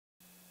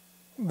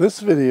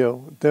This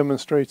video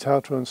demonstrates how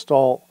to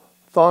install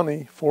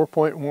Thonny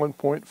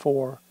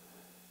 4.1.4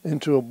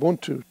 into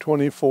Ubuntu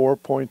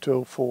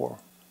 24.04.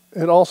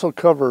 It also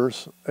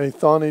covers a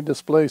Thonny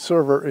display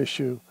server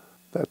issue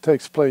that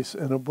takes place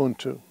in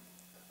Ubuntu.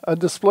 A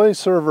display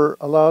server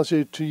allows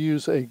you to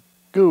use a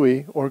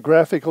GUI or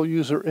graphical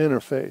user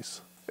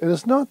interface. It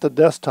is not the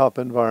desktop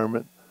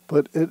environment,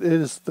 but it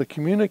is the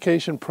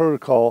communication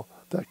protocol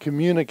that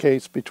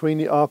communicates between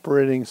the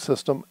operating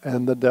system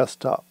and the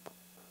desktop.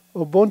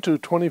 Ubuntu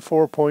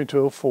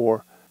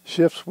 24.04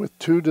 ships with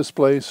two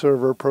display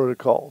server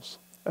protocols,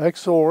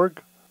 Xorg,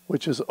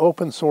 which is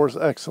open source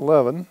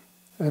X11,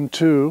 and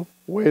 2,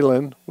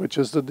 Wayland, which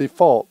is the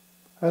default.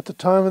 At the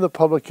time of the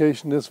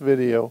publication of this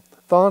video,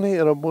 Thonny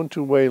and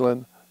Ubuntu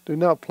Wayland do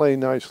not play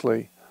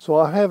nicely, so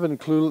I have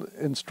included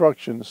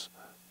instructions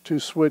to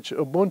switch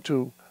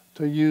Ubuntu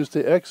to use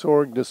the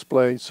Xorg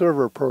display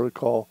server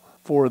protocol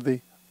for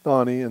the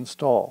Thonny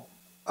install.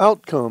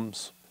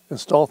 Outcomes: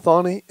 install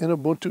Thonny in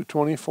Ubuntu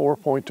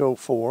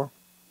 24.04.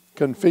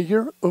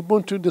 Configure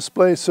Ubuntu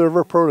display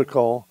server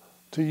protocol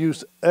to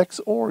use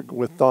Xorg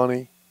with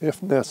Thonny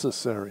if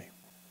necessary.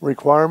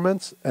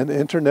 Requirements: an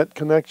internet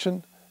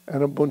connection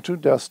and Ubuntu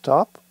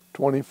desktop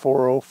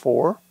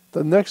 24.04.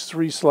 The next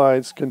 3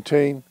 slides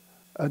contain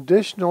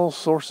additional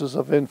sources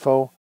of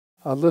info,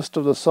 a list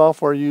of the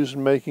software used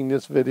in making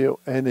this video,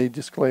 and a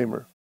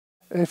disclaimer.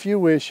 If you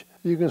wish,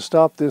 you can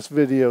stop this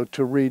video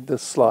to read the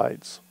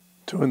slides.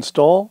 To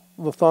install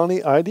the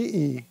Thonny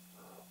IDE,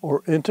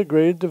 or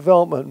Integrated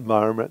Development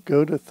Environment,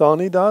 go to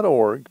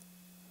thonny.org,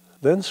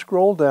 then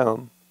scroll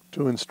down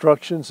to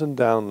Instructions and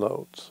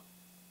Downloads.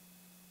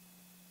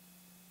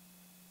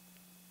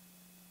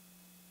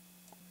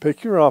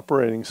 Pick your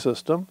operating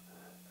system.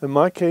 In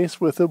my case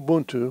with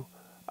Ubuntu,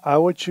 I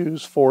would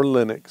choose for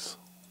Linux,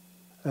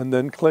 and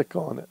then click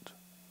on it.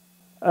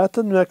 At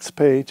the next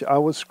page, I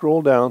would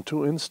scroll down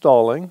to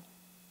Installing,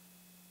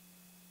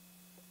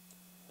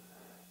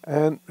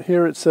 and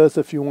here it says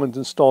if you want to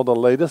install the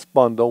latest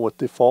bundle with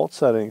default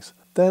settings,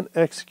 then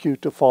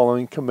execute the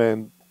following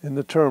command in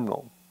the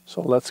terminal.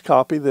 So let's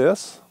copy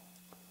this,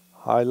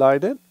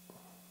 highlight it,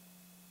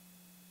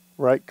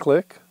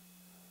 right-click,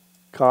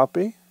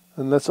 copy,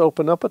 and let's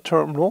open up a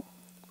terminal,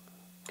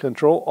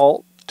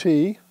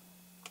 Control-Alt-T,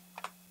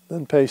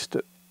 then paste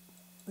it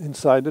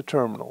inside the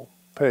terminal.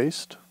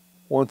 Paste.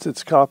 Once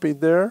it's copied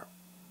there,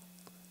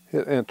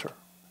 hit Enter.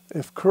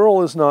 If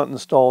curl is not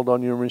installed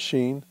on your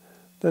machine,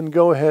 then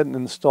go ahead and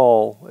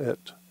install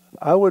it.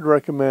 I would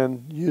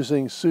recommend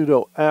using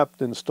sudo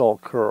apt install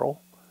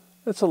curl.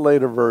 It's a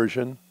later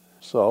version,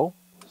 so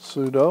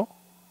sudo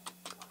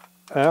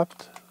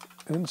apt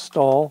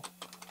install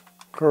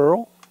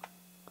curl,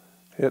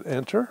 hit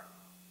Enter.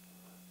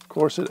 Of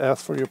course, it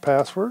asks for your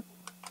password.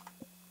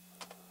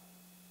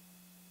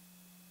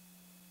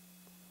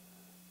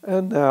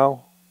 And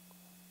now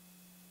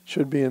it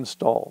should be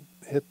installed.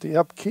 Hit the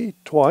up key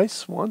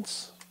twice,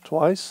 once,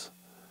 twice.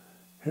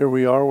 Here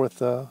we are with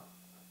the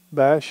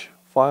bash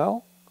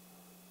file.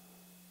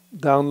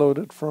 Download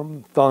it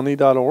from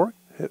thonny.org.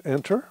 Hit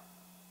Enter.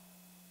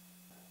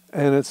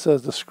 And it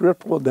says the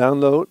script will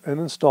download and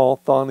install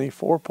Thonny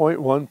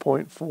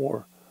 4.1.4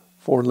 for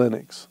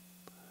Linux.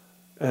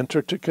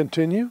 Enter to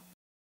continue.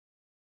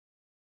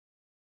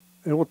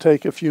 It will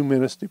take a few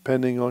minutes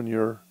depending on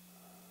your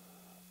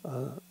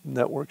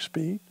network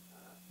speed.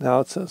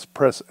 Now it says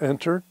press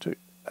Enter to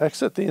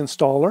exit the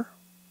installer.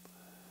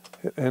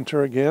 Hit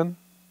Enter again.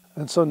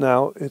 And so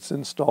now it's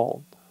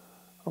installed.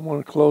 I'm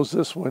going to close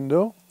this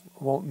window.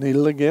 I won't need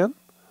it again.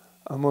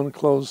 I'm going to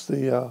close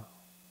the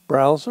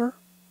browser.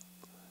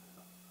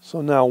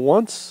 So now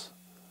once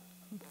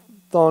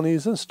Thonny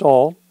is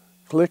installed,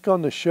 click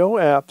on the Show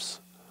Apps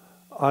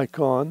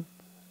icon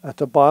at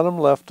the bottom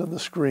left of the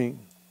screen.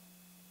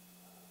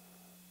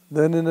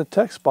 Then in the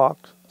text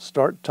box,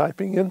 start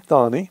typing in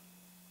Thonny.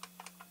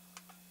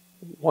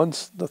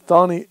 Once the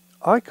Thonny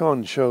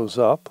icon shows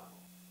up,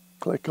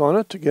 click on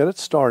it to get it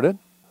started.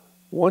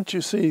 Once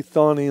you see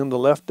Thonny in the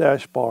left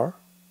dash bar,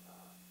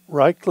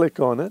 right-click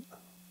on it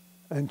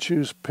and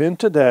choose Pin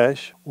to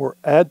Dash or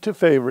Add to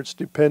Favorites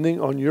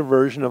depending on your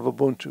version of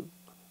Ubuntu.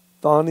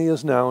 Thonny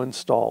is now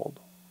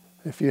installed.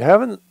 If you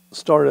haven't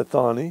started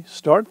Thonny,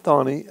 start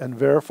Thonny and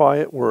verify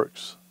it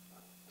works.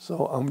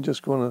 So I'm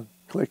just going to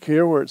click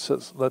here where it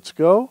says Let's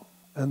Go,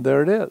 and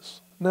there it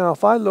is. Now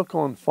if I look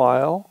on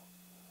File,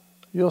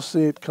 you'll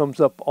see it comes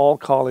up all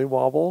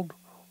collywobbled,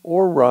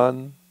 or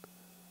Run,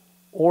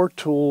 or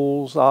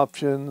Tools,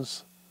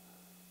 Options,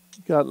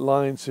 got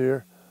lines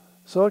here.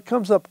 So it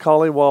comes up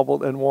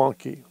collywobbled and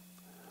wonky.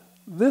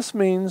 This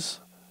means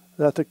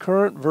that the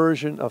current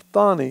version of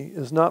Thonny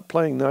is not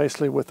playing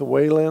nicely with the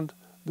Wayland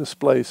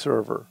display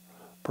server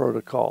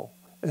protocol.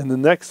 In the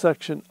next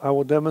section, I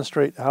will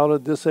demonstrate how to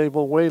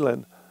disable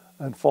Wayland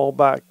and fall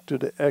back to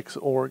the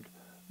Xorg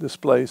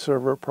display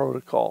server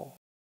protocol.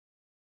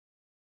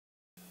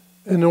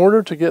 In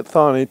order to get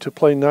Thonny to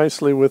play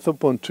nicely with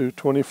Ubuntu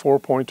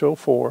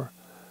 24.04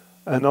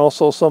 and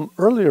also some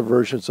earlier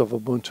versions of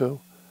Ubuntu,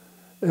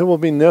 it will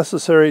be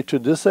necessary to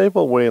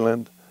disable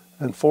Wayland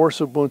and force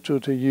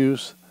Ubuntu to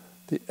use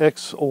the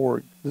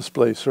Xorg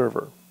display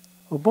server.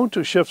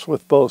 Ubuntu ships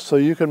with both, so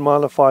you can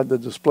modify the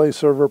display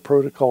server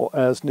protocol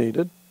as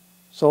needed.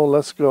 So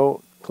let's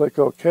go click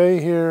OK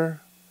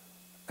here,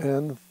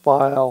 and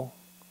File,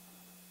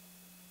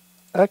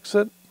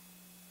 Exit,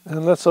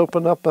 and let's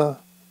open up a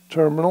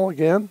terminal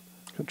again,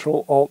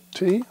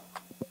 Control-Alt-T.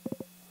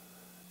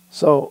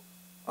 So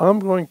I'm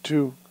going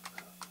to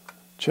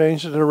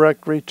change the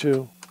directory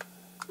to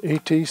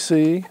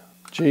etc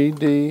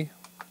gdm3,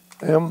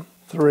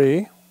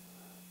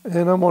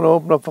 and I'm going to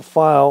open up a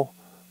file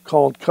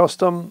called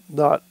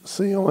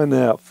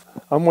custom.conf.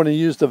 I'm going to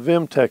use the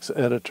Vim text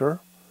editor,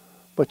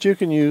 but you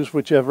can use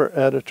whichever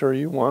editor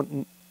you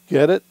want.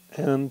 Gedit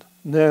and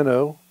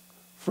Nano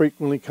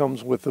frequently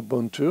comes with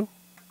Ubuntu.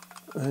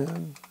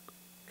 And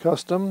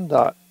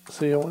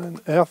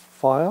custom.conf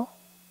file.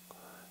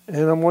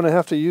 And I'm going to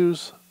have to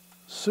use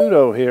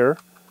sudo here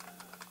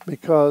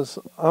because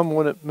I'm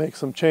going to make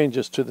some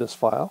changes to this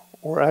file,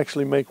 or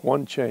actually make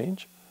one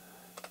change.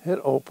 Hit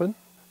open.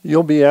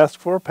 You'll be asked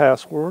for a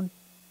password.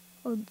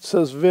 It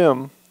says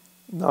Vim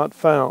not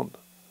found.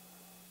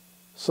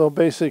 So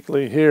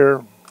basically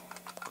here,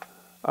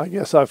 I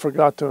guess I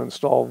forgot to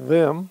install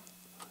Vim.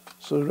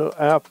 Sudo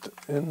apt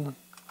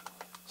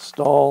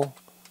install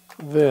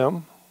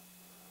Vim.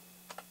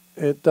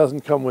 It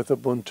doesn't come with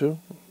Ubuntu.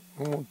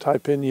 We'll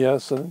type in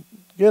yes and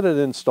get it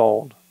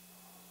installed,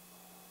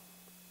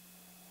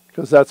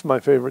 because that's my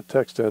favorite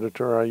text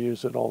editor. I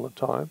use it all the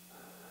time.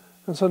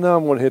 And so now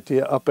I'm going to hit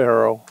the up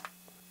arrow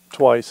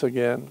twice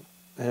again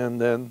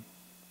and then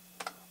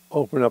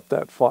open up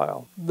that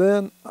file.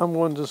 Then I'm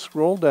going to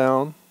scroll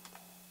down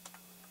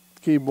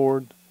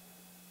keyboard.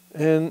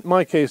 In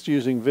my case,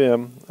 using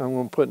Vim, I'm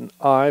going to put an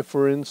I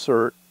for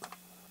insert,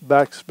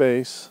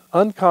 backspace,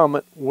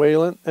 uncomment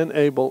Wayland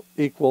enable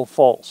equal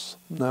false.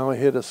 Now I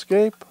hit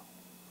escape,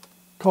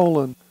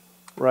 colon,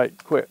 right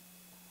quit.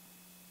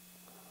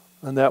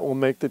 And that will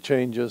make the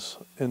changes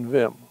in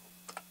Vim.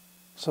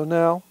 So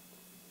now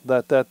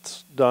that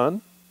that's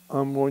done,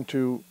 I'm going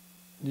to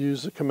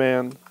use the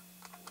command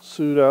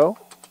sudo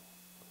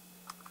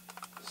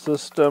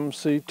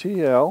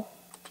systemctl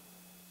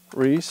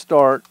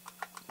restart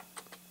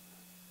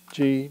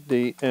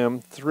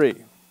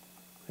gdm3.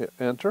 Hit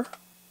enter.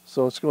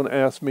 So it's going to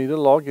ask me to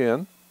log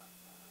in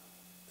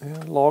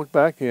and log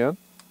back in.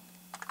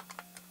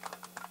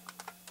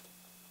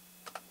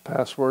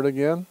 Password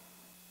again.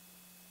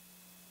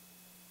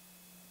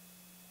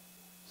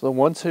 So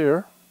once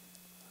here,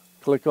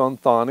 click on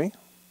Thonny,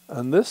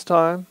 and this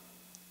time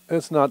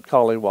it's not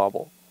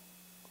collywobble,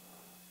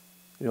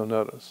 you'll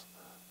notice.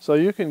 So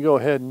you can go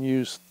ahead and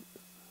use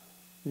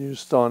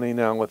Thonny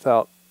now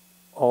without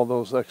all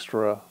those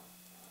extra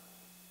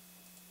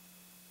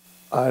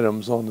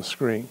items on the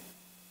screen.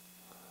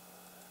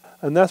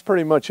 And that's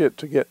pretty much it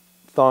to get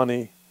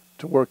Thonny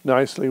to work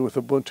nicely with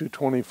Ubuntu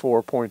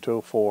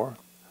 24.04.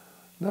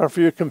 Now if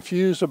you're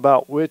confused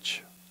about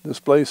which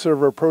display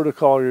server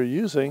protocol you're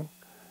using,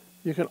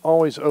 you can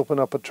always open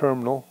up a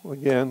terminal,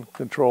 again,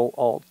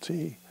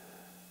 Control-Alt-T,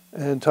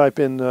 and type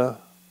in the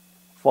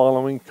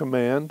following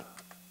command,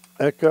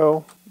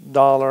 echo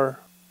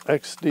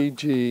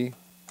 $xdg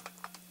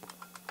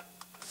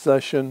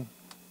session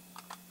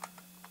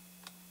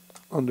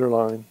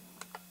underline.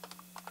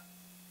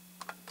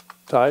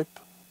 Type,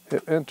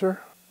 hit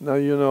enter. Now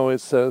you know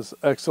it says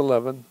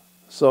X11.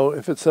 So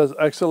if it says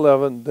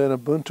X11, then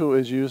Ubuntu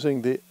is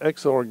using the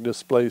Xorg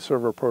display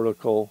server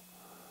protocol.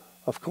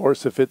 Of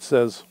course, if it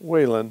says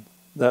Wayland,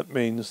 that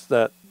means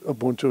that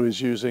Ubuntu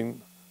is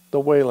using the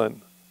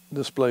Wayland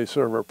display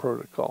server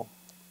protocol.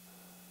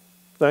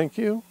 Thank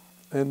you,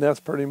 and that's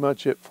pretty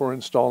much it for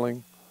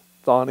installing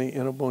Thonny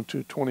in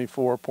Ubuntu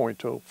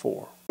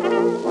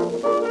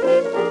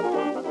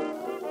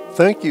 24.04.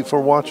 Thank you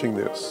for watching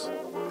this.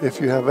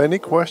 If you have any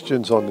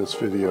questions on this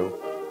video,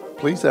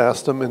 please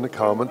ask them in the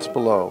comments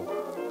below.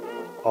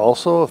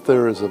 Also, if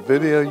there is a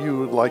video you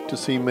would like to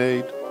see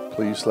made,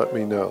 please let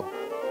me know.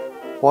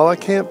 While I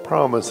can't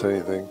promise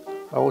anything,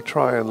 I will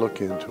try and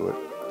look into it.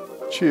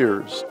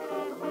 Cheers.